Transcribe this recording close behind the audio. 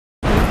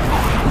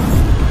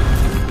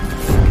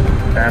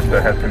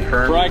NASA has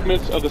confirmed.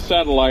 Fragments of the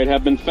satellite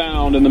have been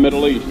found in the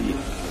Middle East.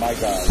 My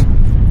God.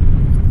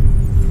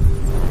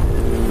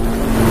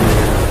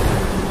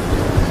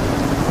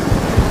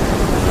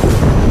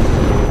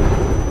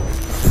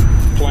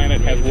 The planet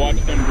has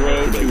watched them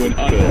grow to an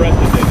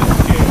unprecedented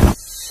scale.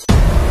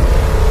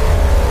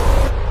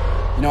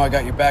 You know I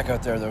got your back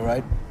out there, though,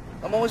 right?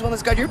 I'm always one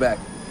that's got your back.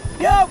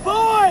 Yo,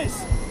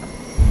 boys!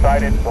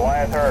 Sighted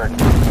Goliath herd.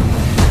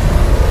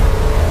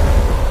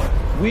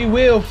 We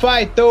will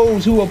fight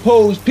those who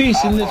oppose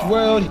peace in this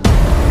world,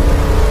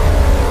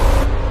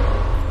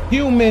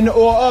 human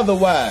or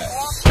otherwise.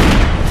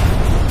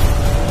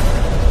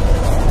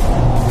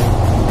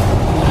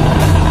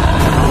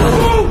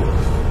 Woo!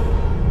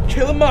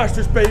 Killing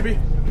monsters, baby.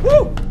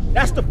 Woo!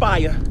 That's the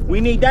fire. We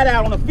need that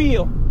out on the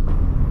field.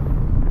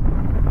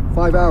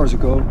 5 hours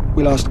ago,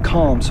 we lost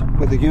comms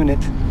with the unit.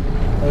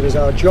 It is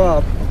our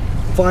job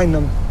to find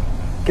them,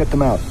 get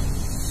them out.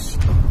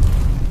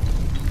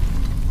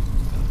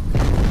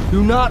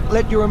 Do not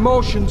let your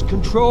emotions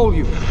control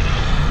you.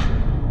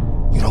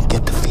 You don't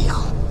get the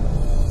feel.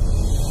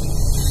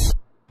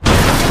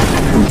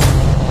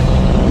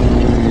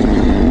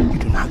 You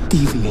do not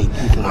deviate,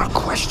 you do not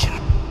question.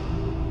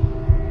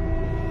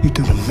 You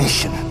do the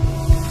mission.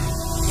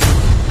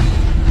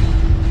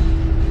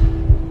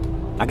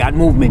 I got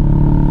movement.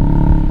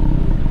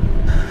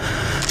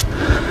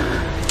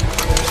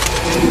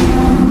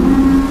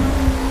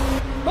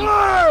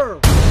 Fire!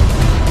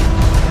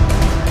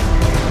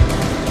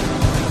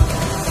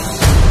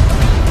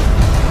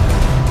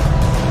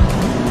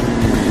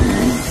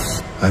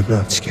 I'm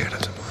not scared of